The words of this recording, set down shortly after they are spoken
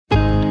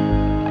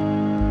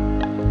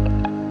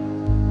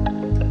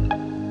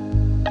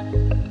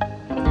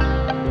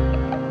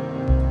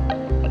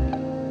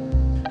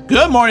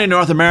Good morning,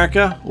 North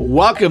America.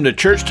 Welcome to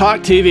Church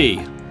Talk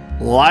TV,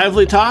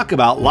 lively talk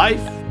about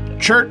life,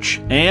 church,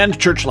 and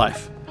church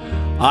life.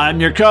 I'm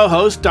your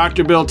co-host,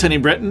 Dr. Bill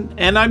Tenney-Britton,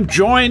 and I'm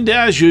joined,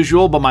 as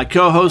usual, by my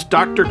co-host,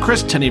 Dr.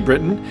 Kris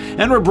Tenney-Britton,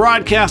 and we're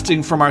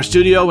broadcasting from our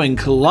studio in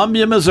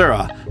Columbia,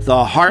 Missouri,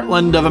 the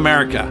heartland of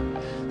America.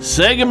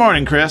 Say good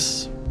morning,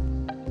 Kris.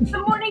 Good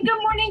morning,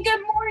 good morning,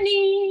 good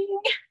morning.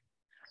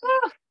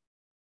 Oh,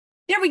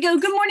 there we go.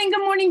 Good morning,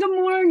 good morning, good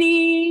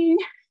morning.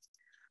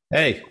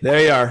 Hey, there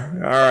you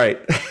are. All right.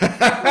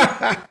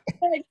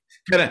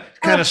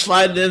 kind of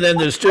sliding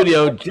into the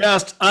studio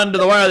just under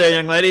the wire there,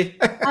 young lady.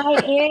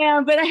 I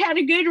am, but I had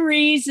a good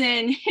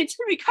reason. It's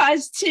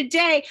because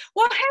today,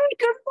 well, hey,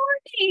 good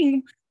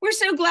morning. We're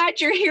so glad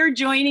you're here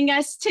joining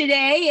us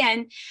today.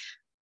 And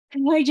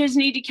I just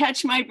need to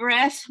catch my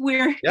breath.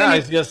 I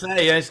was going to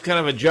say, it's kind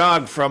of a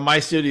jog from my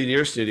studio to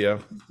your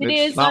studio.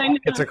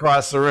 It's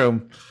across the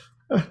room.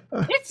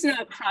 It's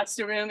not across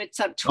the room. It's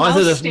up 12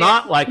 stairs. It's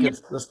not like it's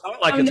across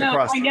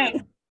the room. I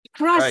know.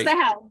 Across the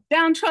house,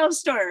 down 12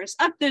 stairs,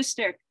 up those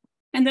stairs.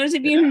 And those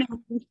of you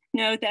who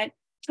know that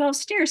 12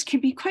 stairs can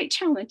be quite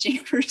challenging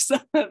for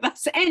some of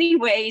us.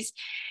 Anyways,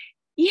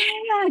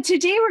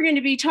 today we're going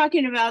to be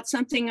talking about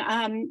something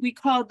we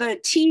call the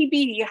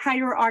TB,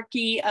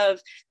 hierarchy of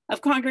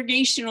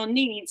congregational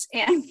needs.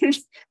 And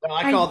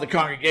I call it the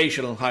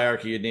congregational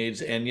hierarchy of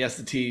needs. And yes,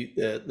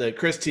 the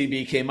Kris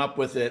TB came up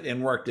with it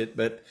and worked it,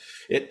 but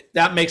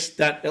that makes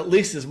that at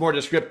least is more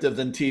descriptive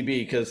than TB,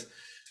 because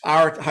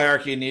our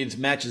hierarchy of needs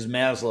matches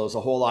Maslow's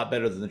a whole lot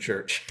better than the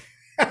church.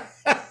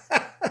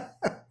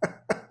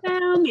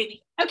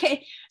 Maybe.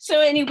 Okay. So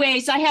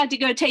anyways, I had to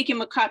go take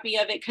him a copy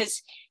of it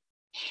because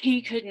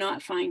he could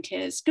not find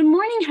his. Good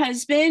morning,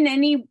 husband.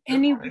 Any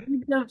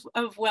words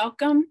of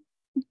welcome?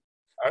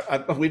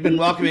 We've been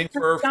welcoming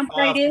for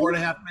 4.5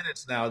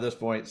 minutes now at this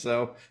point.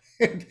 So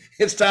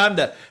it's time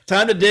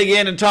to dig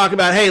in and talk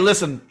about, hey,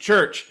 listen,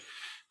 church,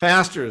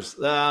 pastors,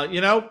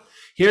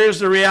 here's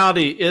the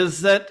reality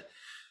is that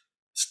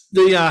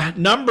the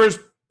numbers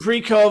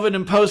pre-COVID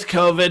and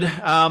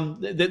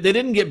post-COVID, they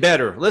didn't get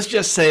better. Let's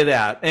just say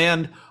that.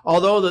 And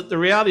although the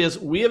reality is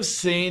we have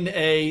seen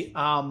an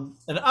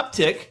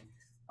uptick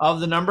of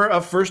the number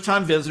of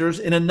first-time visitors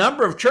in a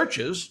number of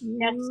churches,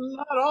 yes.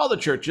 Not all the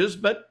churches,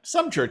 but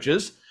some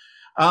churches,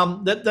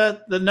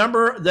 that the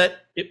number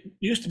that it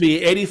used to be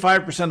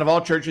 85% of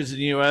all churches in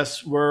the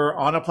U.S. were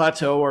on a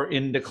plateau or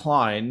in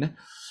decline.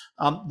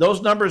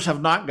 Those numbers have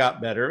not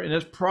got better, and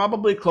it's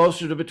probably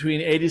closer to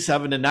between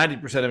 87 and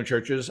 90% of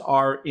churches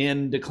are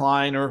in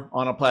decline or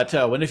on a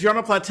plateau. And if you're on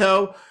a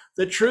plateau,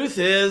 the truth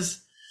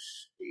is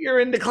you're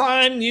in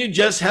decline. You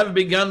just have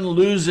begun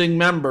losing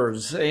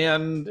members,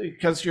 and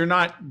because you're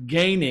not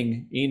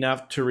gaining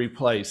enough to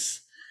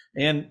replace.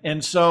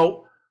 And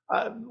so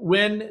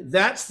when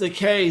that's the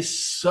case,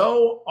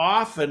 so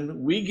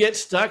often we get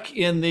stuck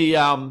in the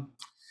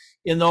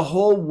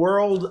whole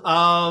world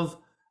of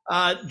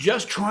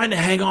just trying to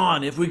hang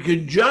on. If we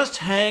could just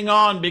hang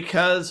on,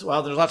 because,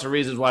 well, there's lots of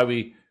reasons why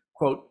we,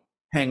 quote,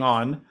 hang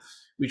on.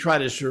 We try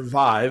to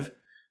survive.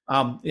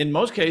 In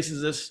most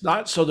cases, it's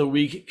not so that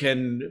we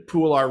can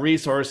pool our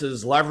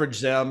resources, leverage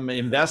them,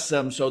 invest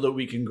them so that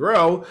we can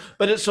grow,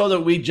 but it's so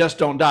that we just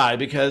don't die,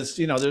 because,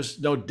 there's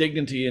no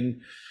dignity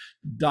in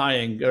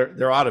dying.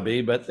 There ought to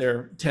be, but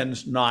there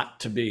tends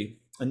not to be.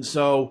 And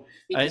so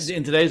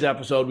in today's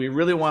episode, we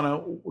really want to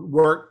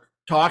work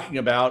talking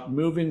about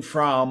moving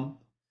from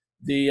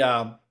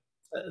the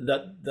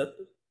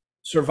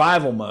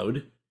survival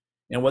mode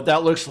and what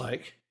that looks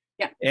like,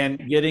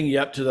 and getting you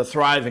up to the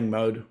thriving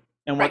mode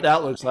and what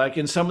that looks like,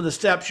 and some of the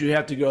steps you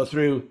have to go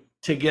through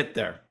to get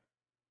there.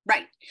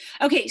 Right.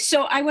 Okay.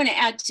 So I want to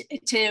add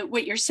to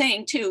what you're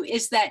saying too,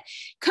 is that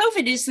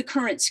COVID is the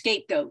current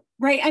scapegoat,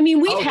 right? I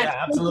mean, we've had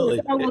absolutely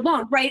all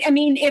along, right? I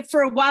mean, if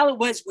for a while it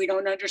was, we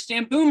don't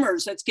understand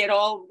boomers, let's get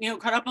all,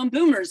 caught up on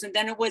boomers. And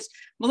then it was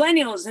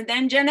millennials, and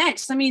then Gen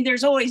X. I mean,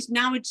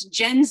 now it's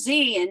Gen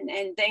Z,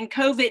 and then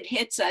COVID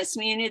hits us. I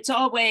mean,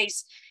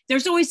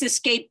 there's always a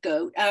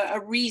scapegoat, a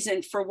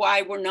reason for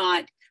why we're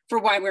not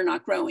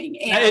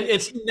growing. And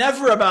it's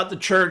never about the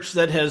church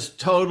that has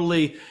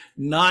totally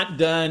not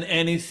done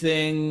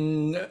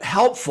anything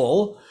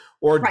helpful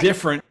or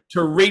different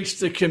to reach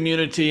the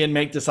community and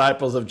make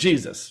disciples of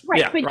Jesus.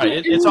 Right. Yeah,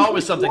 right. It's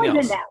always something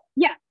else.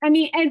 Yeah. I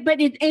mean,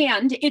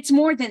 it's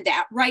more than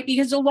that, right?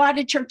 Because a lot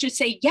of churches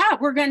say,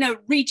 we're going to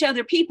reach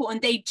other people.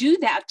 And they do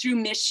that through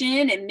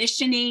mission and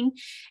missioning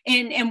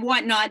and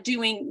whatnot,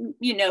 doing,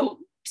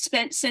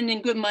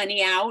 sending good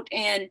money out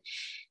and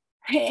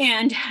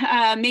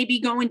maybe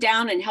going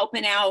down and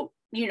helping out,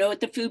 at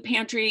the food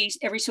pantries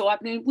every so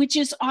often, which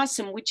is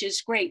awesome, which is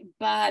great.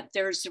 But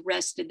there's the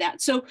rest of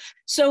that. So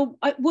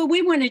what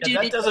we want to do,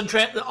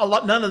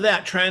 none of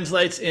that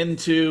translates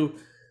into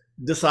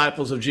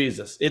disciples of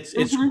Jesus. It's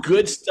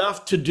good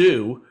stuff to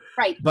do,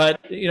 right? But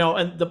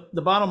and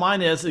the bottom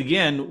line is,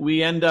 again,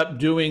 we end up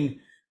doing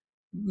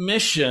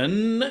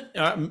missional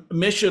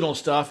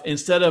stuff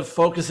instead of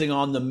focusing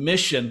on the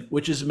mission,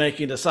 which is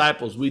making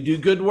disciples. We do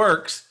good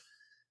works,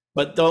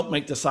 but don't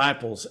make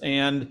disciples.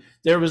 And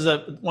there was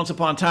once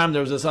upon a time,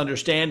 there was this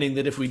understanding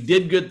that if we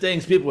did good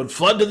things, people would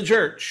flood to the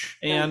church.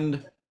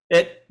 And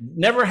it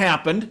never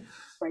happened.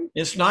 Right.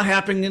 It's not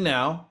happening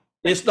now.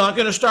 It's not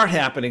going to start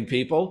happening,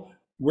 people.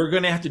 We're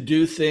going to have to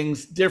do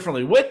things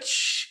differently,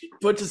 which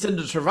puts us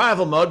into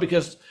survival mode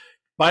because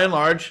by and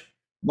large,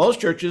 most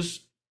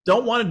churches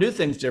don't want to do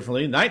things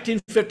differently.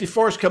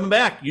 1954 is coming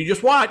back. You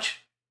just watch.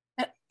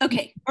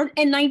 Okay, or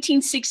in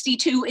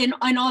 1962 and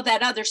all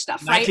that other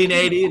stuff,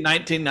 1980, right?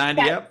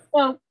 1990, yep.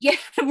 So yeah,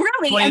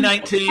 really.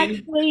 2019.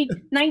 Actually,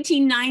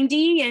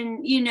 1990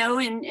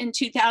 and, in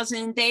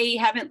 2000, they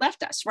haven't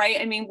left us, right?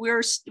 I mean,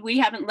 we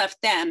haven't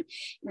left them,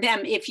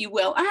 if you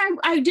will.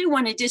 I do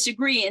want to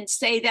disagree and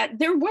say that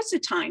there was a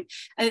time,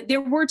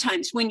 there were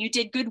times when you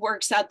did good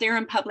works out there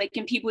in public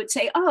and people would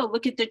say, oh,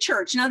 look at the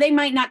church. Now, they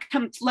might not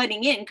come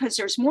flooding in because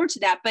there's more to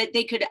that, but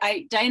they could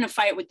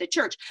identify it with the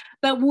church.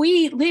 But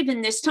we live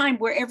in this time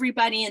where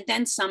everybody and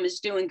then some is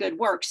doing good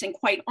works. And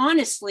quite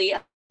honestly,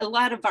 a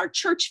lot of our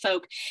church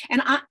folk,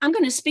 and I'm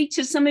going to speak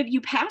to some of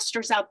you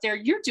pastors out there,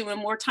 you're doing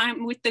more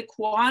time with the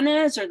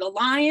Kiwanis or the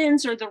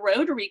Lions or the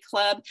Rotary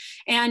Club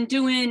and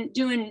doing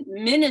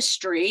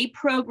ministry,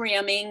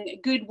 programming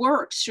good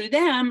works through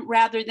them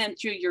rather than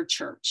through your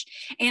church.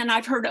 And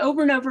I've heard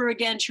over and over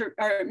again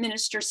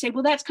ministers say,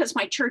 well, that's because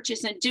my church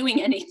isn't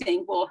doing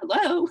anything. Well,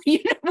 hello,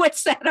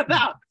 what's that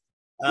about?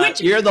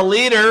 You're the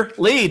leader,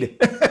 lead.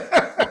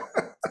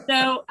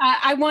 So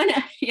I want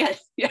to,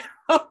 yeah.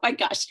 Oh my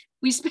gosh,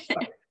 we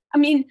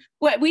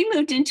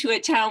moved into a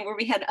town where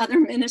we had other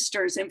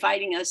ministers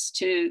inviting us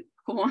to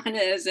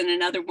Kiwanis and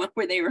another one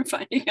where they were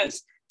inviting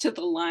us to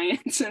the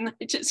Lions. And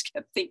I just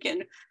kept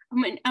thinking,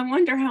 I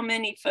wonder how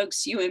many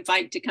folks you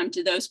invite to come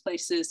to those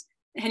places.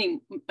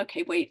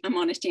 Okay, wait, I'm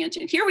on a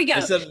tangent. Here we go.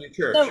 Instead of the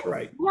church,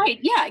 right? Right,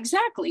 yeah,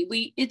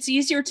 exactly. It's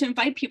easier to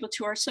invite people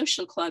to our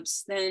social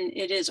clubs than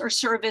it is, or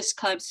service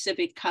clubs,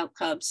 civic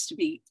clubs, to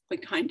be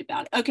kind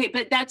about it. Okay,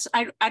 but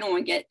I don't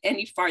want to get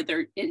any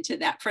further into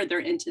that.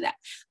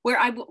 Where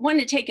I want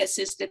to take us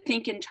is to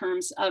think in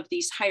terms of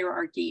these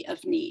hierarchy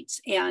of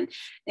needs, and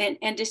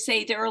to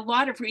say there are a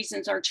lot of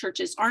reasons our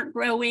churches aren't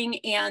growing,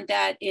 and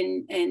that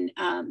and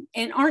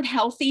aren't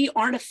healthy,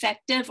 aren't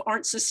effective,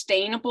 aren't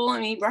sustainable. I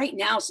mean, right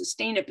now,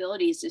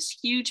 sustainability is this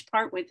huge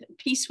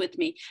piece with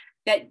me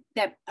that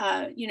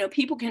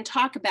people can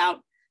talk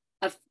about,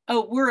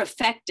 we're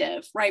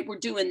effective, right? We're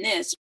doing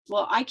this.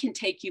 Well, I can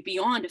take you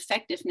beyond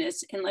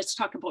effectiveness and let's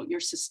talk about your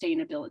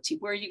sustainability.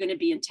 Where are you going to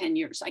be in 10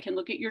 years? I can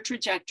look at your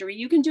trajectory.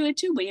 You can do it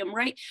too, William,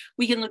 right?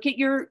 We can look at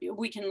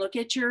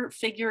your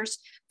figures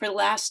for the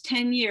last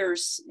 10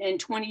 years, and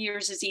 20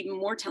 years is even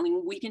more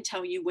telling. We can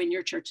tell you when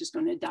your church is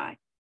going to die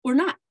or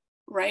not,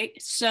 right?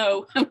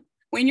 So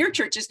when your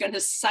church is going to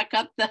suck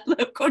up the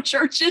local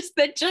churches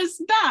that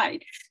just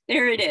died.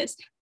 There it is.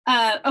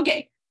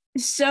 Okay,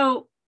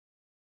 so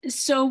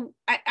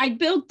I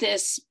built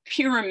this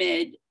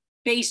pyramid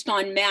based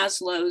on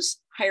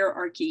Maslow's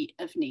hierarchy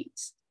of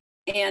needs.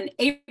 And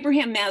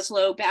Abraham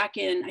Maslow, back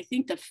in, I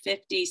think, the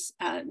 50s,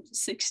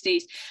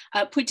 60s,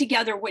 put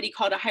together what he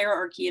called a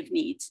hierarchy of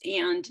needs.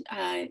 And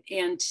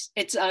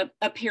it's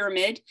a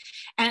pyramid.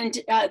 And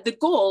the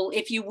goal,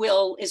 if you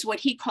will, is what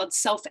he called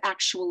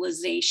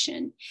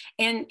self-actualization.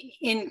 And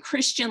in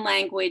Christian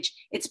language,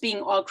 it's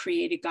being all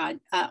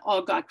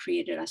God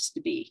created us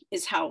to be,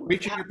 is how.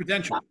 Reaching your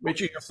potential,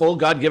 reaching your full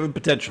God-given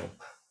potential.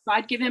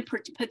 God-given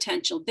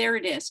potential. There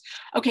it is.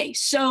 Okay,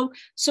 so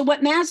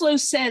what Maslow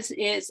says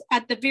is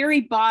at the very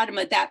bottom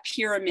of that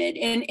pyramid,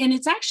 and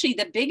it's actually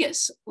the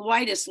biggest,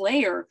 widest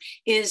layer,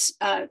 is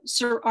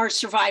our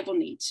survival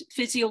needs,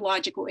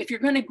 physiological. If you're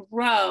going to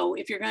grow,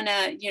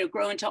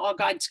 grow into all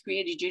God's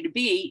created you to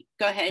be,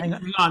 go ahead. Hang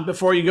on,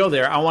 before you go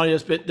there, I want to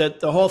just put that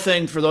the whole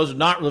thing, for those who are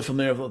not really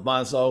familiar with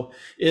Maslow,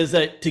 is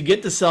that to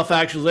get to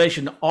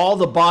self-actualization, all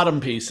the bottom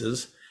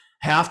pieces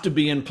have to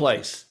be in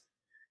place.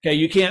 Okay,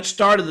 you can't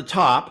start at the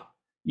top.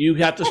 You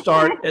have to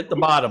start at the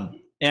bottom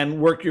and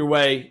work your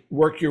way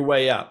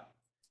up.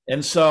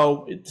 And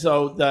so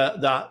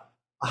the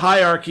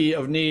hierarchy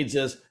of needs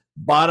is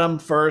bottom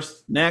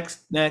first,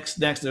 next.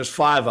 There's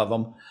 5 of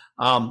them,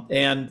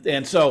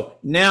 and so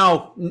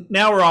now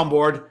we're on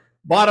board.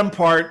 Bottom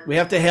part we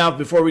have to have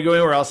before we go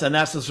anywhere else, and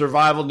that's the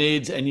survival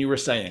needs. And you were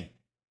saying.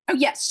 Oh,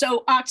 yes.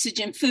 So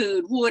oxygen,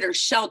 food, water,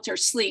 shelter,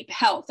 sleep,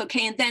 health.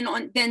 Okay. And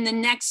then the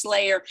next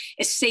layer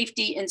is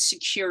safety and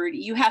security.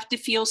 You have to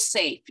feel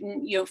safe,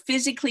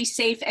 physically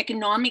safe,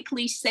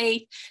 economically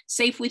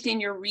safe within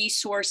your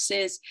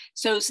resources.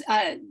 So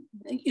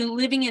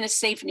living in a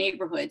safe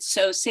neighborhood.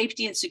 So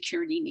safety and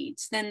security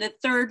needs. Then the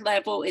third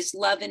level is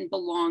love and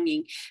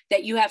belonging,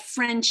 that you have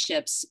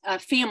friendships,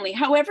 family,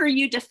 however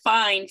you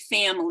define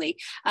family,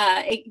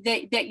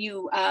 that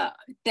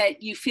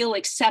you feel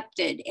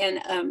accepted,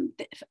 and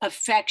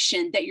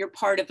affection, that you're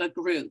part of a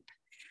group.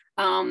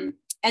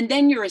 And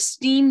then your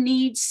esteem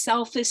needs,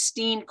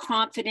 self-esteem,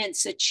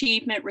 confidence,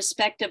 achievement,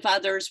 respect of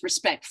others,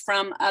 respect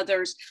from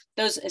others,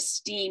 those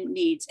esteem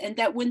needs. And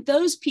that when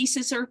those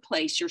pieces are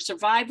placed, your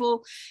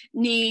survival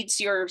needs,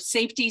 your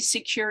safety,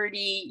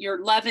 security,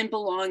 your love and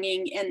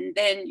belonging, and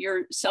then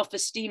your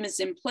self-esteem is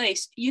in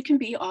place, you can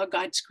be all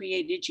God's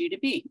created you to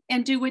be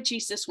and do what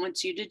Jesus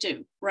wants you to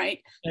do, right?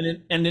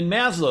 And in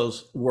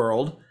Maslow's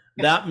world,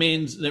 that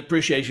means an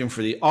appreciation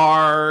for the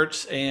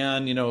arts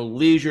and,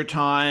 leisure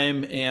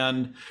time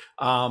and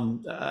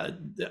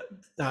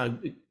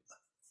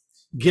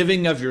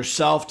giving of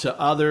yourself to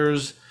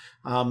others,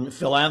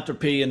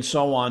 philanthropy and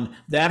so on.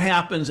 That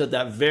happens at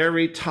that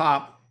very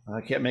top.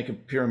 I can't make a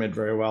pyramid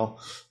very well.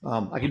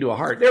 I can do a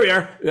heart. There we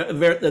are.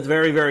 At the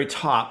very, very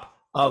top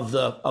of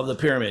the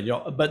pyramid.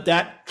 But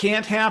that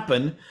can't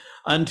happen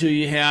until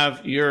you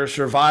have your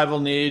survival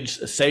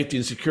needs, safety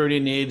and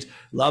security needs,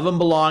 love and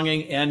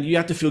belonging, and you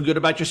have to feel good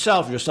about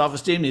yourself, your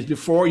self-esteem needs,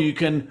 before you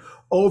can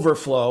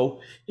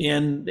overflow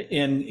in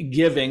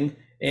giving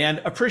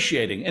and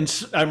appreciating.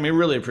 And I mean,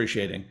 really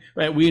appreciating,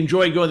 right? We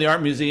enjoy going to the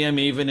art museum,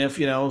 even if,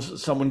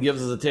 someone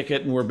gives us a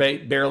ticket and we're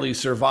barely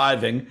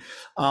surviving.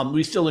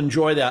 We still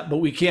enjoy that, but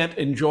we can't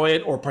enjoy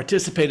it or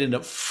participate in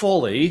it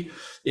fully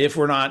if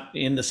we're not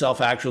in the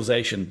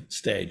self-actualization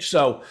stage.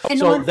 So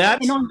that's what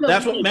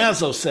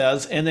Maslow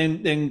says. And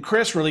then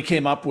Kris really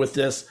came up with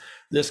this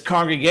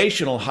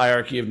congregational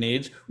hierarchy of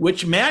needs,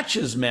 which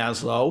matches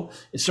Maslow.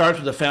 It starts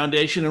with the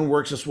foundation and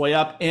works its way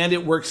up, and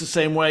it works the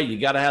same way. You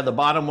got to have the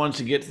bottom ones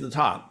to get to the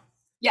top,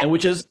 and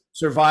which is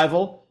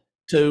survival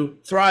to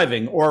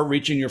thriving or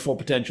reaching your full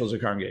potential as a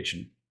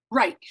congregation.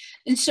 Right.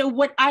 And so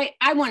what I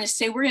want to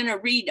say, we're going to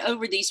read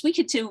over these. We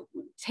could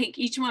take,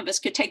 each one of us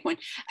could take one.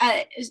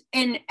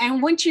 And I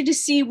want you to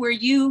see where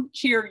you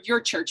hear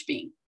your church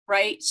being.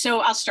 Right.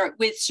 So I'll start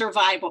with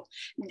survival.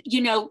 We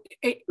can do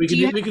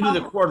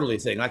the quarterly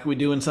thing like we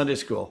do in Sunday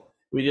school.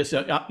 We just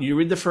you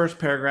read the first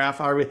paragraph.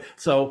 I read.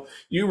 So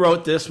you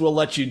wrote this. We'll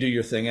let you do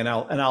your thing, and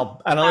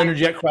I'll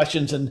interject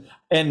questions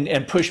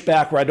and push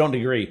back where I don't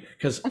agree,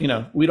 because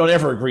we don't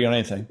ever agree on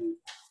anything.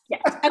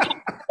 Yes.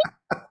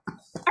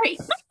 Okay.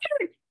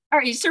 All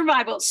right.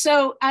 Survival.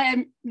 So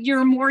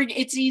your mortgage.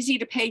 It's easy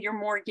to pay your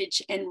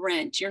mortgage and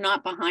rent. You're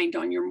not behind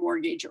on your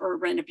mortgage or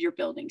rent of your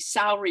building.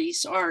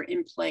 Salaries are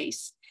in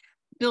place.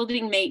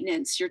 Building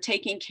maintenance, you're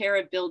taking care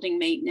of building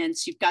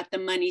maintenance. You've got the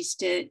monies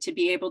to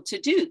be able to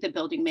do the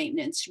building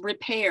maintenance.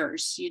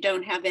 Repairs, you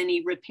don't have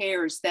any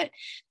repairs that,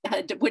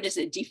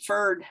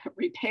 deferred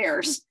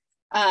repairs.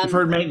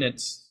 Deferred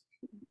maintenance.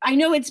 I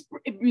know it's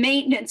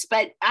maintenance,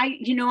 but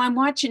I'm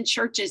watching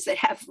churches that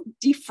have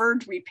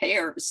deferred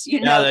repairs.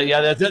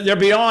 They're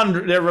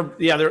beyond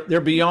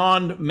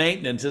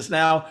maintenance. It's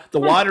now the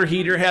water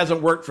heater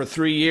hasn't worked for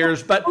 3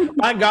 years, but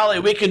by golly,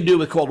 we can do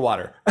with cold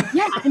water.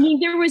 Yeah, I mean,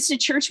 there was a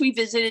church we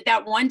visited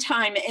that one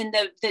time, and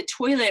the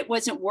toilet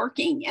wasn't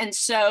working, and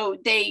so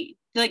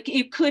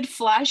it could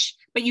flush,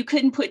 but you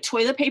couldn't put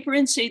toilet paper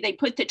in, so they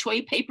put the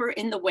toilet paper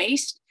in the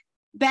waste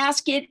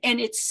basket, and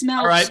it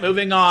smells. All right,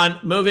 moving on.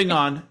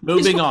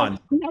 We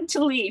had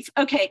to leave.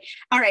 Okay.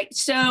 All right.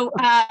 So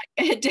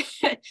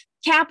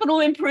capital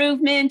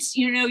improvements,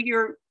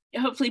 you're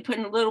hopefully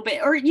putting a little bit,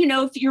 or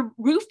if your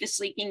roof is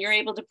leaking, you're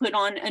able to put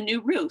on a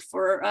new roof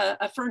or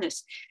a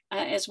furnace,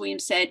 as William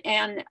said.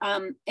 And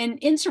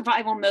in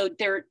survival mode,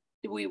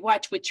 we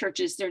watch with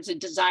churches, there's a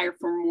desire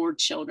for more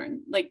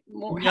children, like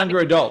more younger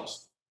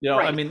adults.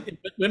 Right. I mean,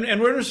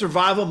 and we're in a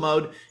survival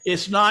mode.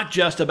 It's not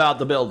just about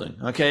the building.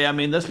 Okay. I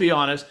mean, let's be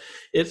honest.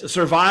 It's a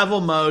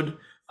survival mode.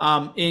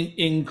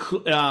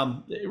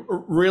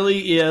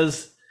 Really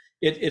is.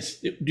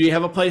 Do you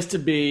have a place to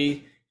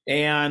be?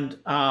 And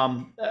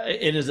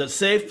it is a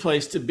safe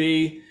place to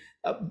be.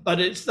 But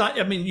it's not.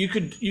 I mean, you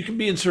can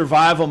be in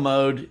survival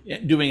mode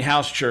doing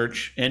house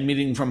church and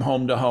meeting from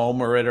home to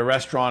home or at a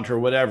restaurant or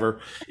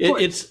whatever.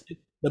 It's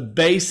the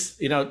base,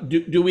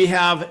 do we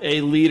have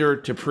a leader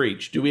to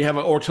preach? Do we have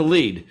or to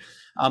lead?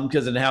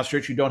 Because in the house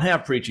church, you don't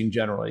have preaching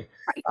generally,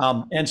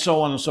 and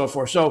so on and so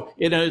forth. So,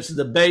 it's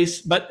the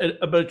base, but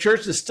a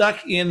church that's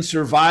stuck in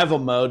survival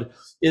mode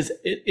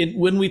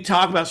when we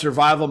talk about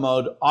survival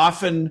mode,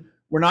 often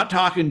we're not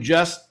talking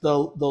just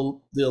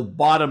the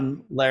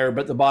bottom layer,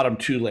 but the bottom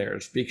two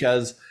layers,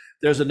 because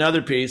there's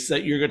another piece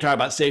that you're going to talk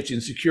about safety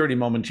and security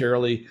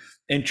momentarily.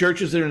 And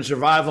churches that are in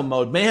survival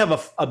mode may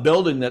have a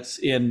building that's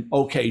in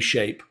okay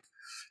shape,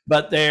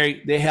 but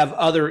they have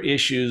other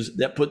issues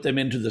that put them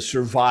into the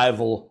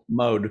survival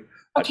mode.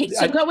 Okay,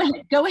 so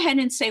go ahead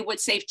and say what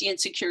safety and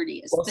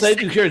security is. Well,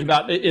 safety and security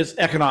is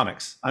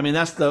economics. I mean,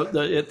 that's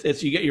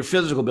it's you get your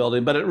physical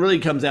building, but it really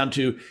comes down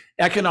to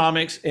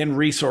economics and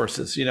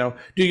resources. Do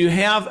you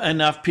have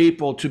enough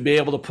people to be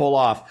able to pull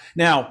off?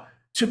 Now,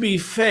 to be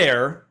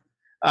fair,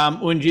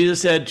 when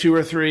Jesus said 2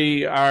 or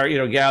 3 are,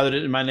 gathered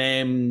in my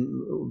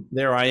name,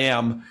 there I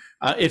am.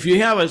 If you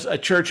have a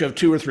church of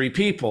 2 or 3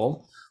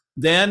 people,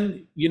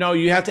 then,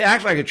 you have to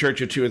act like a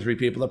church of 2 or 3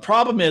 people. The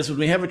problem is when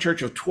we have a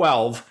church of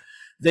 12,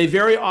 they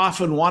very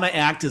often want to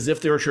act as if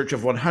they're a church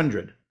of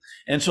 100.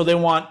 And so they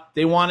want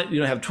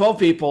it, have 12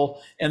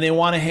 people, and they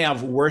want to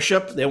have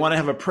worship. They want to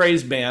have a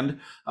praise band,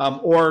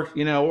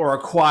 or a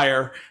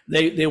choir.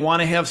 They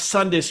want to have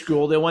Sunday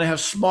school. They want to have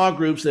small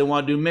groups. They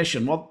want to do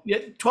mission. Well,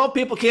 12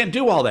 people can't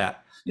do all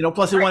that.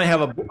 Plus they want to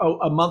have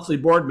a monthly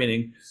board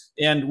meeting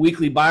and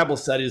weekly Bible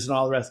studies and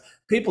all the rest.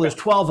 People, there's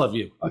 12 of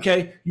you.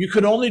 Okay, you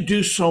can only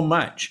do so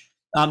much.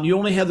 You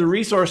only have the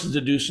resources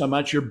to do so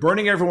much. You're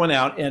burning everyone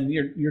out, and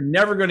you're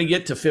never going to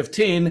get to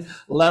 15,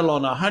 let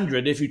alone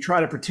 100, if you try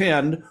to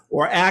pretend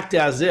or act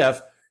as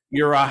if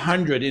you're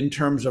 100 in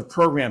terms of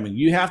programming.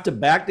 You have to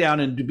back down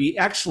and to be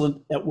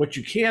excellent at what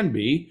you can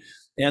be,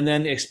 and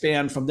then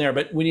expand from there.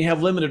 But when you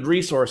have limited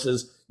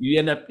resources, you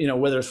end up,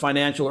 whether it's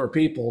financial or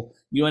people,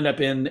 you end up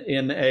in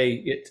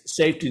a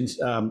safety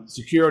and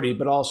security,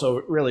 but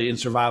also really in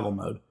survival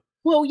mode.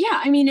 Well, yeah,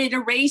 I mean, it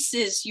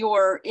erases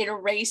your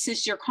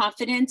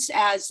confidence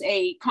as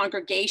a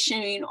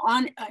congregation.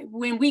 I mean,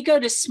 when we go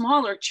to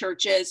smaller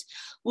churches,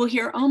 we'll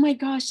hear, "Oh my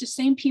gosh, the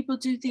same people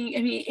do things."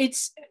 I mean,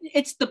 it's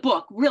the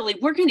book. Really,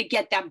 we're going to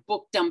get that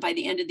book done by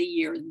the end of the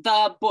year.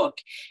 The book.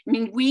 I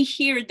mean, we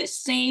hear the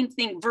same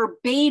thing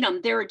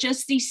verbatim. There are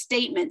just these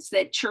statements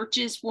that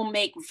churches will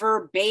make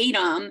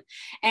verbatim,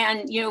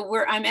 and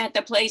I'm at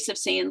the place of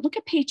saying, "Look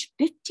at page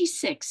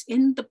 56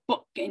 in the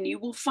book, and you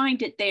will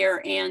find it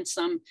there," and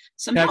some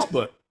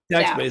textbook.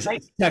 Textbook.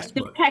 Right?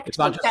 Textbook. It's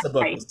not just the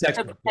book. Right. It's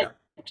textbook. Yeah.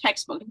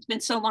 Textbook. It's been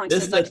so long.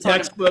 This is a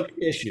textbook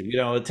issue.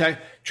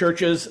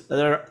 Churches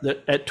that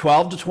are at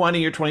 12 to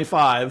 20 or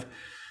 25,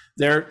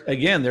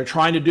 they're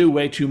trying to do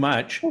way too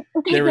much.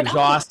 Okay, they're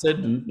exhausted,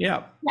 and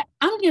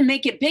I'm going to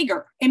make it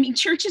bigger. I mean,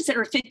 churches that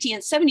are 50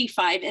 and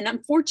 75, and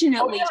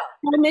unfortunately,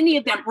 so many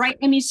of them, right?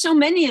 I mean, so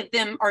many of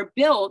them are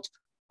built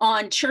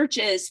on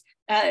churches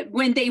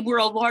when they were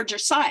a larger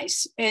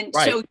size, and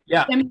so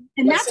and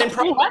that's same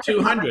problem with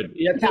 200.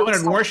 You have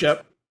 200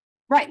 worship,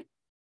 right?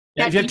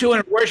 Yeah, if you have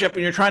 200 worship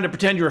and you're trying to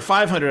pretend you're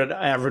 500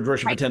 average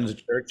worship attendance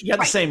at church, you got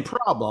the same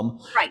problem.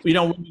 Right. When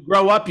you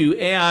grow up, you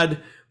add.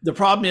 The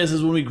problem is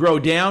when we grow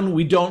down,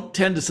 we don't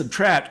tend to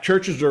subtract.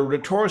 Churches are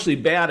notoriously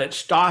bad at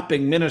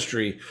stopping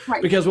ministry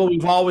because,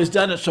 we've always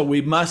done it, so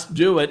we must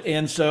do it.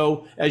 And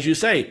so, as you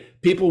say,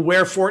 people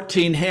wear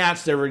 14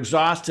 hats. They're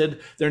exhausted.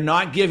 They're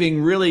not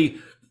giving really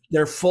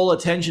their full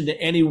attention to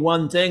any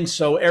one thing.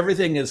 So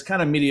everything is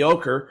kind of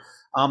mediocre.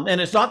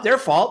 And it's not their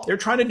fault. They're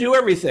trying to do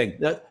everything.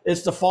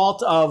 It's the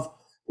fault of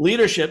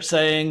leadership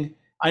saying,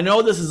 "I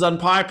know this is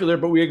unpopular,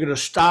 but we're going to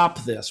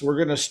stop this. We're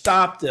going to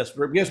stop this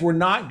because we're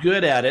not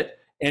good at it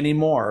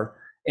anymore.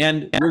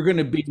 And we're going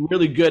to be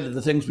really good at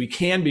the things we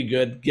can be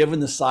good, given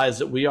the size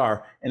that we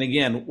are." And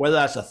again, whether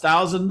that's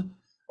 1,000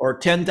 or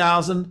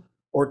 10,000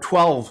 or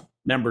 12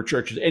 member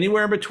churches,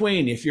 anywhere in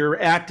between, if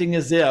you're acting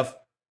as if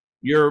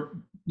you're,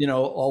 a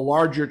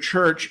larger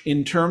church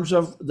in terms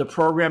of the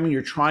programming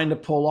you're trying to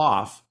pull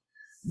off,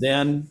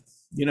 then,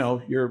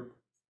 you're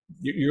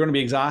going to be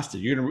exhausted.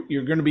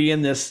 You're going to be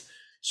in this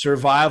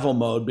survival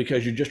mode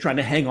because you're just trying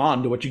to hang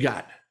on to what you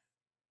got.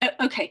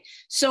 Okay,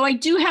 so I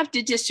do have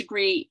to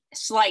disagree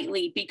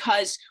slightly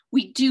because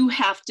we do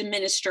have to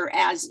minister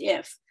as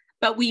if,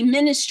 but we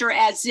minister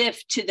as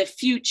if to the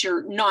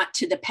future, not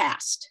to the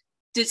past.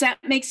 Does that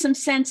make some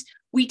sense?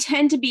 We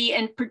tend to be,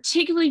 and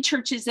particularly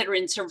churches that are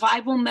in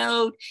survival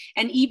mode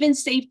and even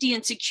safety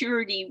and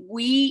security,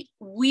 we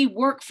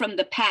work from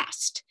the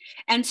past.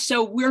 And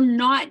so we're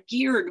not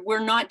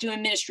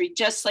doing ministry,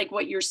 just like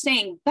what you're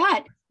saying,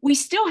 but we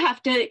still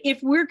have to,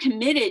 if we're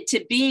committed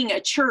to being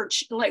a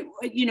church, like,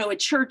 a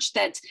church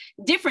that's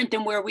different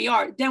than where we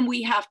are, then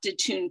we have to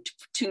tune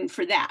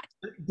for that.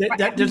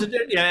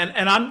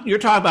 You're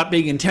talking about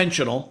being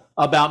intentional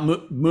about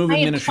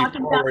moving ministry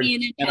forward.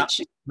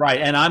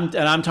 And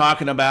I'm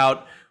talking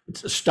about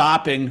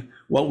stopping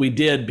what we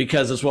did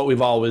because it's what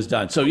we've always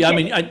done. So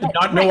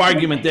no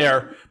argument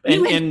there.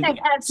 You said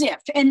as if,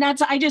 and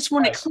that's, I just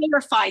want to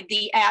clarify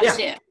the as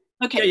if.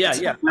 Okay.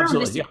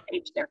 Absolutely.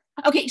 There.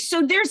 Okay.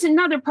 So there's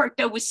another part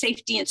though with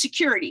safety and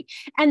security.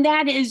 And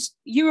that is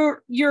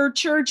your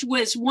church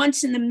was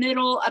once in the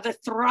middle of a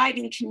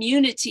thriving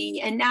community.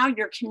 And now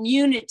your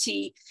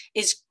community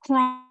is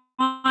crime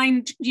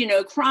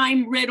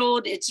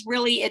riddled.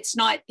 It's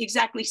not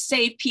exactly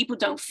safe. People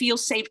don't feel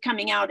safe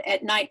coming out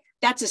at night.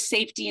 That's a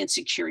safety and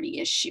security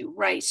issue,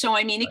 right? So,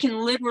 I mean, it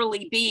can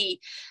literally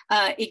be,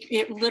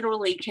 it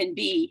literally can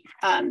be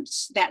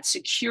that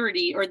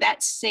security or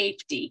that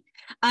safety.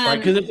 Right,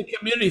 because if the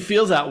community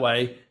feels that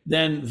way,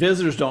 then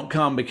visitors don't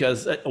come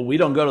because we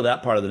don't go to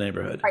that part of the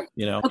neighborhood. Right.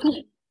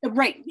 Okay.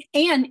 Right.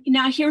 And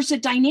now here's a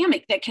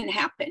dynamic that can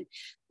happen.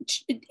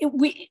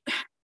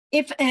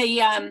 If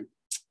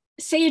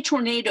say a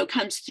tornado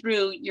comes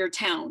through your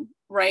town,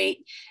 right?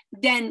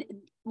 Then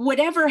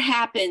whatever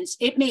happens,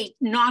 it may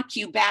knock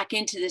you back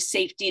into the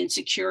safety and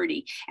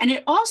security. And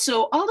it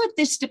also, all of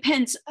this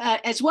depends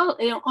as well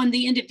on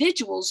the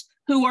individuals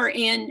who are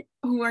in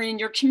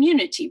your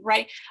community,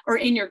 right? Or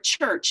in your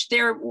church.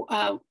 There,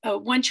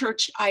 one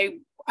church I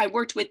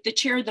worked with, the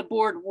chair of the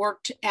board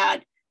worked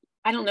at,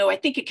 I don't know, I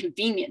think a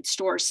convenience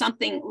store,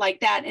 something like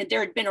that. And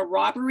there had been a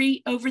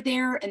robbery over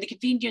there and the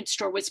convenience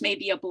store was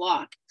maybe a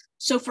block.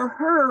 So for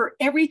her,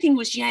 everything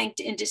was yanked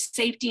into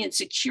safety and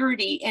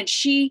security, and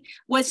she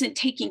wasn't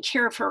taking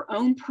care of her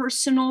own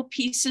personal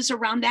pieces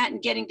around that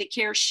and getting the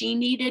care she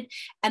needed.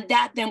 And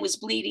that then was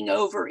bleeding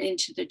over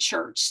into the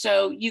church.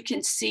 So you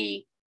can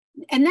see,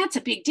 and that's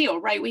a big deal,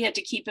 right? We have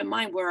to keep in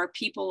mind where our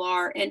people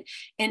are.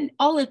 And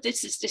all of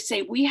this is to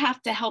say we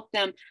have to help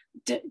them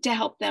to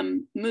help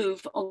them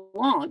move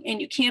along. And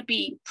you can't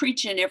be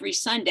preaching every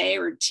Sunday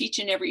or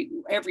teaching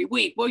every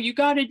week. Well,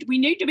 we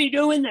need to be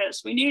doing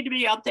this. We need to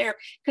be out there.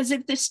 Because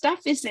if the stuff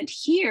isn't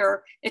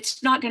here,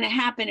 it's not going to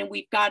happen. And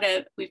we've got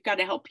to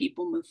help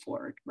people move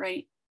forward,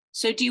 right?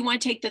 So do you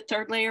want to take the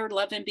third layer,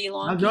 love and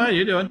belong? Go ahead,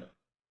 you're doing.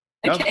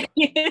 Okay.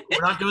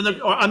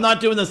 I'm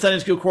not doing the Sunday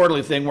School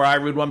Quarterly thing where I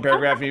read one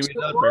paragraph and you read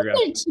another paragraph.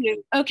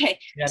 Okay.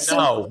 Yeah, so,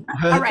 no.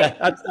 All right.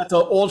 That's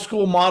an old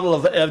school model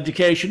of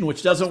education,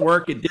 which doesn't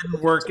work. It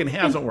didn't work and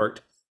hasn't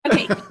worked.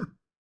 Okay.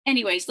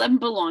 Anyways, love and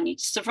belonging,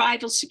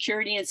 survival,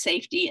 security, and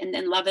safety, and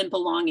then love and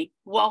belonging,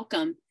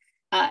 welcome,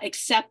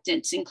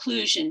 acceptance,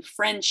 inclusion,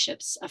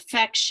 friendships,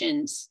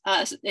 affections.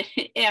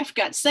 I've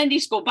got Sunday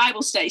school,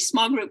 Bible study,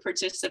 small group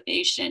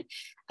participation.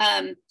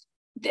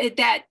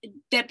 That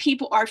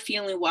people are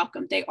feeling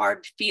welcome. They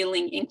are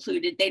feeling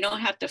included. They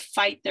don't have to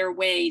fight their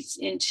ways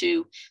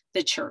into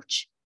the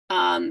church.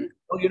 Well,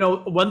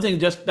 one thing,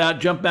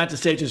 jump back to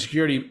safety and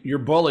security, your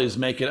bullies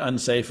make it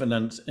unsafe and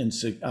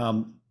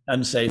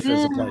unsafe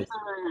as a place.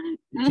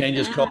 It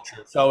changes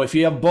culture. So if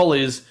you have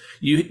bullies,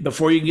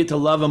 before you can get to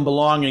love and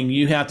belonging,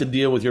 you have to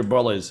deal with your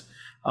bullies.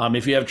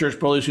 If you have church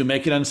bullies who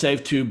make it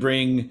unsafe to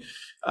bring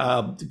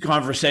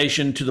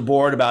conversation to the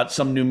board about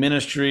some new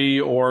ministry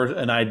or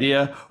an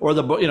idea, or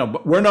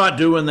we're not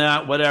doing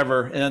that,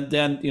 whatever. And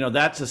then,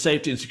 that's a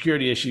safety and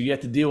security issue. You have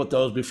to deal with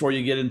those before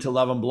you get into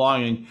love and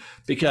belonging,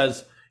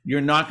 because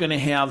you're not going to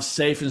have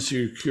safe and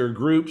secure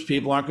groups.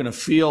 People aren't going to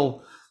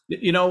feel,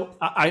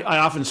 I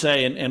often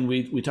say, and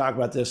we talk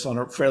about this on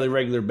a fairly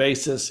regular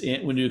basis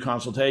when we do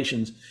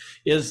consultations,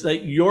 is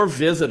that your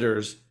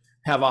visitors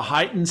have a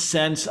heightened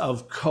sense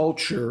of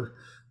culture,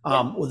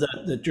 with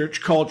the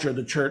church culture,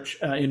 the church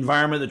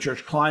environment, the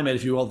church climate,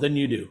 if you will, than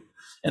you do.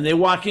 And they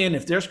walk in,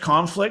 if there's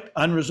conflict,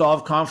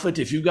 unresolved conflict,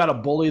 if you've got a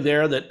bully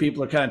there that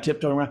people are kind of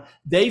tiptoeing around,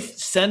 they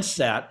sense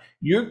that.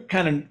 You're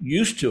kind of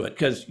used to it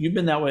because you've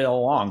been that way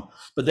all along.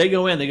 But they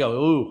go in, they go,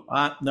 ooh,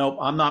 no,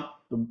 I'm not,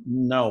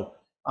 no.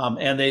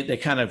 And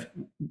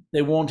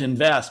they won't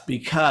invest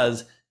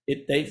because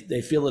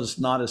they feel that it's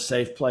not a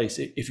safe place.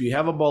 If you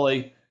have a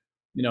bully,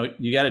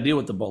 you got to deal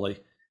with the bully.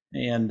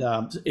 And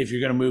if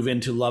you're going to move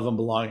into love and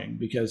belonging,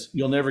 because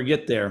you'll never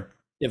get there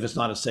if it's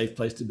not a safe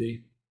place to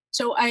be.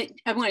 So I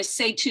want to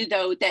say too,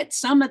 though, that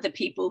some of the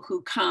people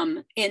who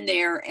come in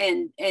there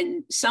and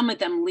some of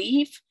them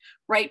leave,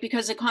 right,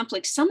 because of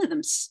conflict, some of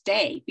them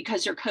stay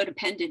because they're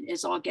codependent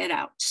as all get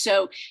out.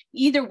 So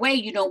either way,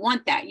 you don't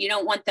want that. You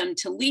don't want them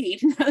to leave.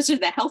 Those are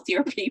the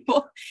healthier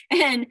people.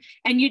 And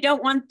you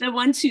don't want the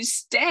ones who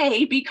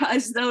stay,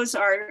 because those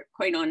are,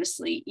 quite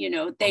honestly,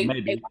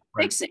 they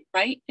fix it,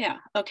 right? Yeah.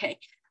 Okay.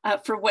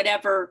 For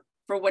whatever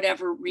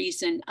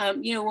reason.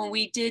 When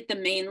we did the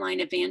mainline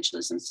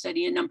evangelism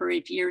study a number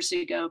of years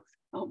ago,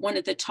 one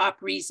of the top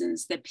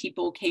reasons that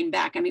people came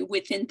back,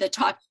 within the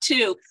top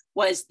two,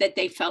 was that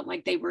they felt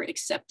like they were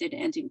accepted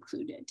and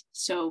included.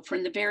 So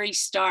from the very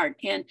start,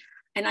 and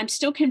I'm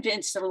still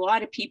convinced that a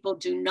lot of people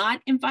do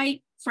not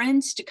invite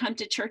friends to come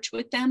to church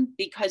with them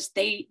because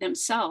they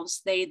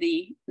themselves,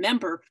 the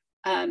member,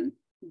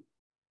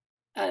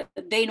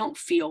 they don't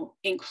feel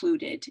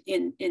included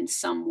in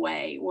some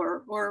way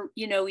or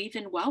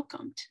even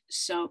welcomed.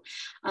 So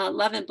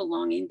love and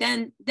belonging.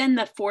 Then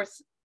the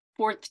fourth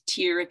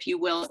tier, if you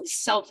will,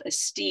 is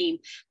self-esteem.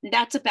 And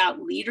that's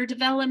about leader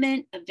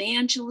development,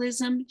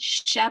 evangelism,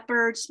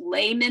 shepherds,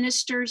 lay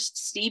ministers,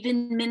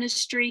 Stephen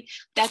ministry.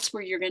 That's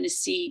where you're going to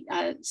see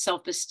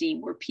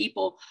self-esteem, where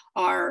people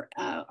are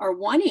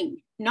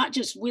wanting, not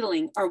just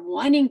willing, are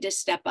wanting to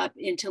step up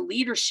into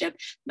leadership,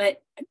 but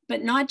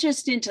not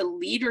just into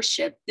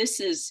leadership. This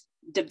is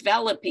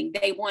developing.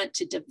 They want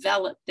to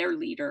develop their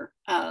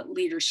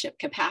leadership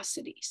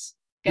capacities.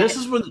 This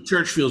is when the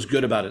church feels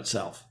good about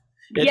itself.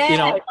 Yes.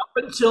 Up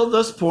until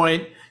this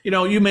point,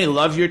 you may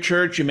love your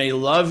church, you may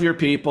love your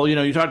people.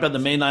 You talked about the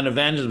mainline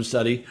evangelism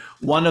study.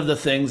 One of the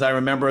things I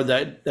remember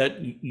that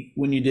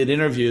when you did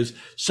interviews,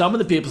 some of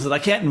the people said, I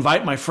can't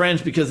invite my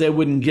friends because they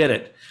wouldn't get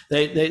it.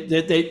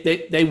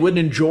 They wouldn't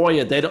enjoy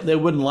it. They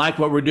wouldn't like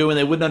what we're doing.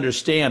 They wouldn't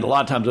understand. A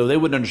lot of times, though, they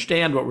wouldn't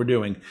understand what we're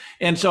doing.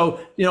 And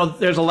so,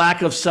 there's a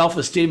lack of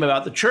self-esteem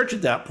about the church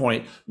at that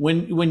point.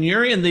 When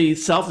you're in the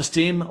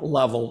self-esteem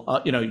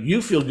level,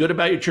 you feel good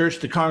about your church.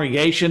 The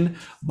congregation,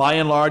 by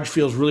and large,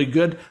 feels really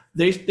good.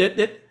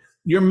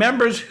 Your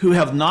members who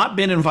have not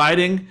been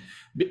inviting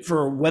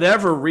for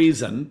whatever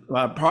reason,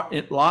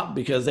 a lot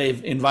because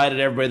they've invited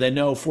everybody they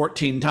know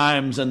 14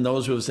 times, and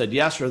those who have said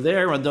yes are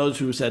there, and those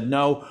who said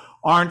no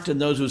aren't,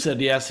 and those who said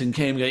yes and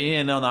came go,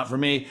 no, not for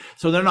me.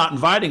 So they're not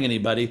inviting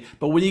anybody.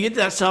 But when you get to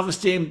that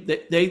self-esteem,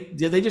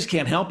 they just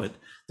can't help it.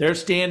 They're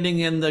standing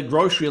in the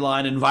grocery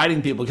line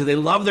inviting people because they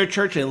love their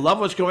church. They love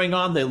what's going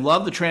on. They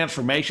love the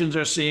transformations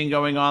they're seeing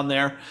going on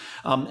there.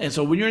 And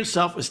so when you're in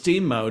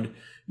self-esteem mode,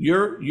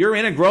 you're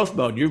in a growth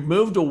mode. You've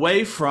moved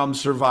away from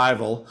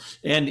survival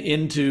and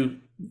into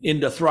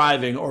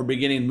thriving, or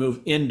beginning to move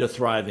into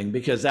thriving,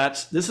 because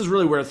this is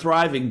really where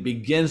thriving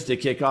begins to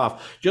kick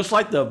off. Just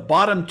like the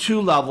bottom 2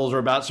 levels are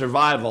about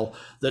survival,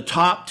 the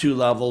top 2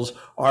 levels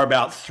are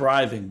about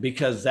thriving,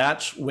 because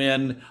that's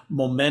when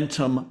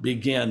momentum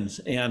begins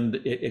and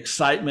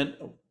excitement.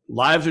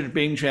 Lives are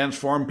being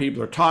transformed.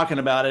 People are talking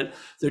about it.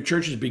 Their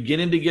church is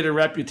beginning to get a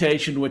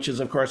reputation, which is,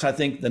 of course, I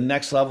think the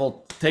next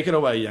level. Take it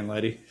away, young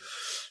lady.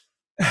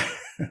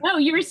 No,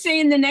 you were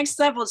saying the next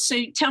level. So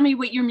tell me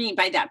what you mean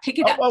by that. Pick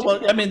it up.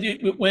 Well, I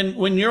mean,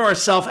 when you're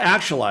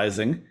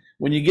self-actualizing,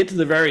 when you get to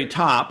the very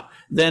top,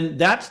 then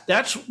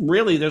that's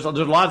really, there's a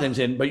lot of things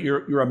in, but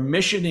you're a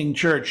missioning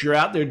church. You're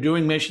out there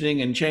doing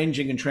missioning and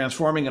changing and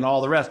transforming and all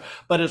the rest.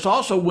 But it's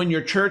also when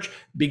your church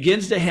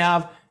begins to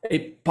have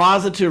a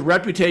positive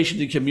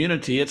reputation in the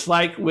community. It's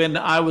like when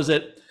I was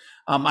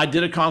I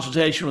did a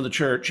consultation with the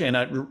church, and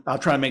I'll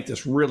try to make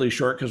this really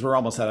short because we're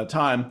almost out of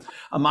time.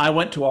 I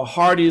went to a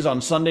Hardee's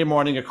on Sunday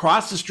morning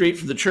across the street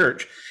from the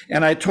church,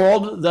 and I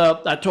told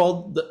as I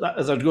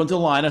was going through the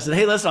line, I said,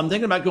 "Hey, listen, I'm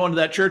thinking about going to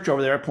that church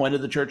over there." I pointed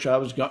to the church I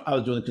was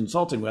doing the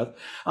consulting with.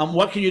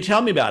 What can you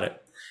tell me about it?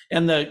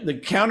 And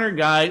the counter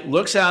guy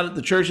looks out at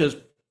the church and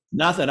says,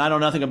 "Nothing. I know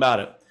nothing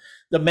about it."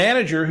 The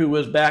manager, who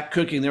was back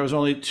cooking, there was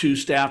only 2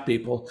 staff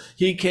people.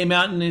 He came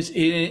out and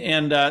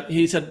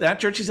he said, "That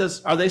church," he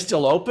says, "are they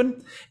still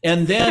open?"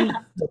 And then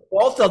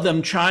both of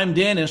them chimed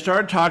in and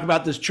started talking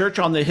about this church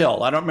on the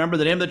hill. I don't remember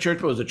the name of the church,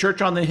 but it was a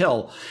church on the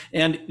hill.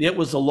 And it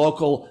was the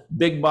local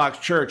big box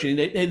church. And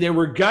they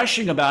were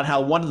gushing about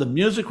how wonderful the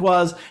music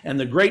was and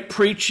the great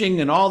preaching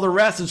and all the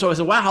rest. And so I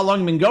said, "Wow, how long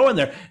have you been going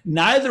there?"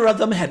 Neither of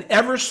them had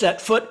ever set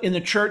foot in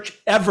the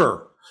church,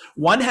 ever.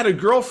 One had a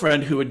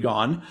girlfriend who had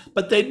gone,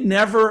 but they'd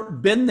never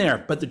been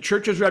there. But the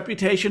church's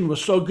reputation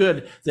was so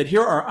good that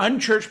here are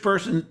unchurched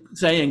persons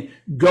saying,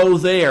 "Go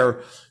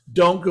there,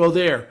 don't go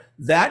there."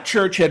 That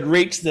church had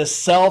reached this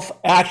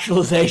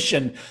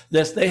self-actualization.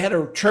 They had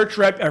a church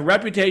a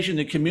reputation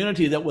in the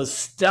community that was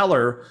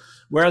stellar,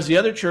 whereas the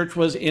other church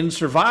was in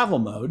survival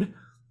mode,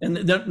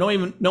 and no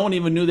one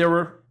even knew they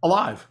were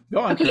alive. Go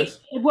on, Okay. Kris.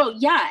 Well,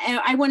 yeah,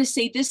 and I want to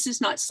say this is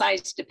not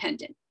size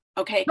dependent.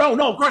 Okay. No,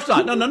 of course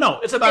not. No.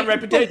 It's about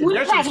reputation.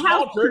 There's some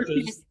small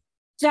churches.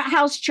 The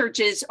house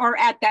churches are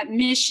at that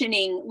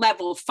missioning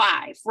level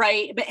 5,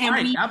 right?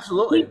 And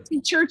absolutely. We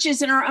see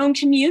churches in our own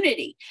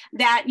community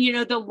that,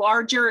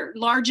 the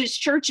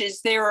largest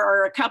churches, there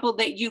are a couple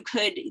that you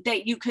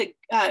could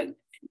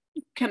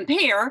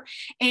compare.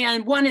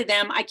 And one of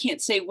them, I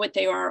can't say what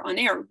they are on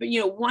air, but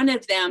one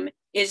of them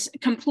is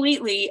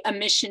completely a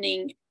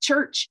missioning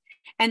church.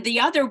 And the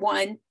other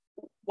one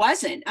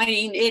wasn't. I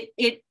mean,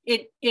 it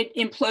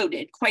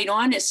imploded, quite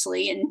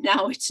honestly, and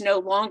now it's no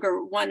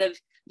longer one of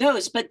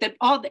those. But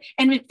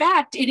and in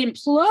fact, it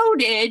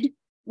imploded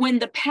when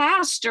the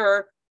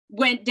pastor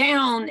went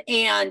down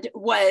and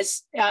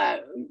was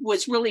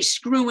really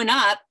screwing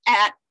up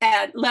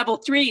at level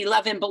 3,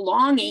 love and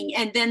belonging,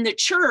 and then the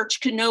church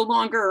could no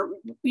longer,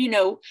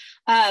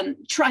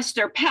 trust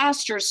their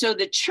pastor. So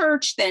the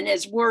church then,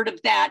 as word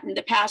of that, and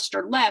the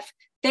pastor left,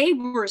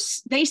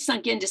 they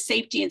sunk into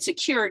safety and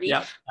security.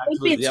 Yep,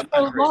 they've been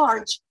so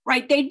large,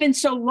 right? They'd been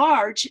so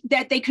large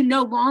that they could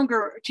no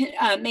longer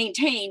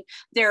maintain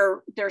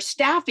their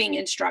staffing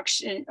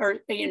instruction or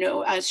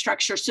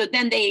structure. So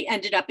then they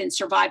ended up in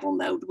survival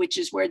mode, which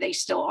is where they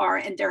still are,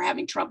 and they're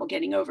having trouble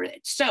getting over it.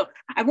 So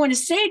I want to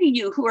say to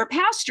you who are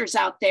pastors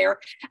out there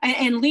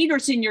and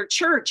leaders in your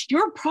church,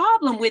 your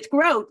problem with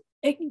growth,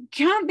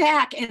 come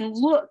back and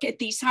look at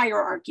these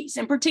hierarchies,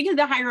 and particularly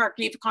the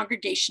hierarchy of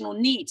congregational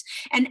needs,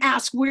 and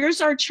ask, where's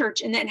our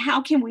church? And then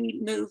how can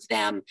we move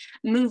them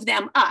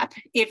up,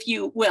 if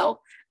you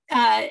will,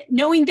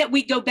 knowing that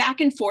we go back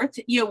and forth,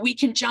 we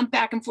can jump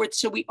back and forth.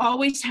 So we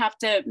always have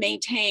to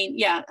maintain,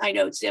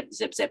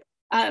 zip,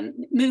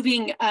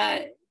 moving.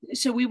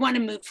 So we want to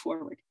move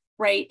forward,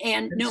 right?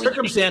 And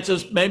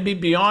circumstances may be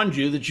beyond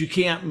you that you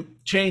can't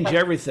change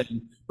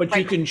everything. But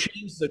you can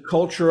change the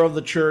culture of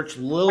the church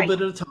a little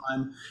bit at a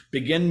time,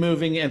 begin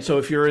moving. And so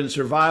if you're in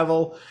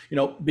survival,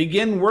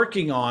 begin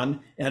working on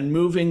and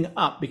moving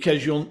up,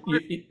 because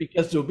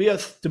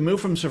because to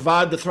move from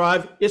survive to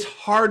thrive, it's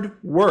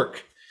hard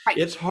work. Right.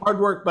 It's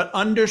hard work, but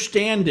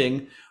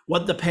understanding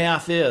what the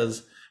path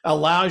is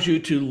allows you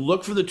to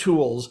look for the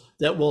tools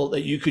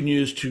that you can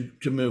use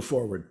to move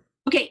forward.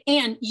 Okay,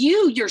 and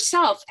you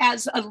yourself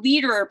as a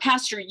leader or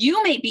pastor,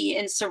 you may be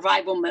in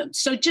survival mode.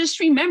 So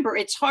just remember,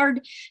 it's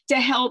hard to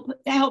help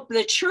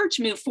the church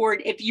move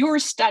forward if you're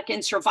stuck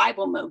in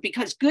survival mode,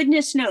 because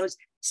goodness knows,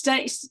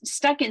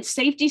 stuck in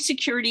safety,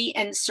 security,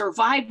 and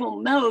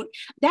survival mode,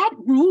 that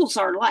rules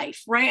our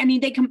life, right? I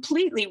mean, they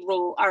completely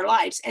rule our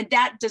lives, and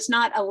that does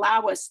not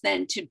allow us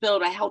then to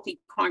build a healthy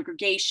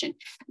congregation.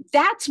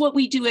 That's what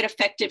we do at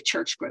Effective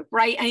Church Group,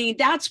 right? I mean,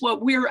 that's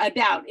what we're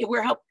about.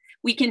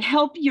 We can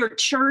help your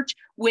church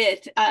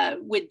with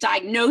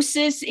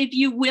diagnosis, if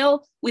you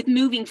will, with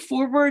moving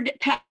forward.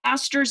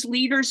 Pastors,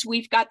 leaders,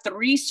 we've got the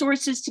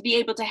resources to be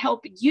able to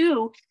help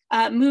you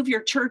move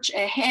your church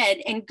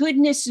ahead. And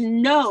goodness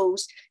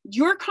knows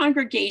your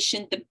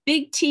congregation, the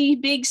big T,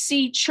 big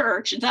C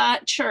church, the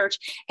church,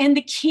 and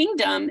the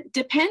kingdom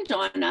depend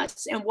on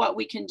us and what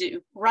we can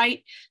do,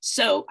 right?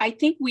 So I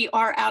think we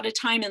are out of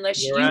time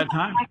unless you have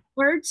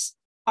words.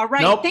 All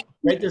right. Nope.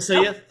 Great to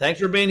see you. Thanks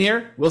for being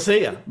here. We'll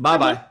see you.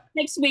 Bye-bye.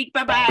 Next week.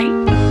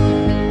 Bye-bye.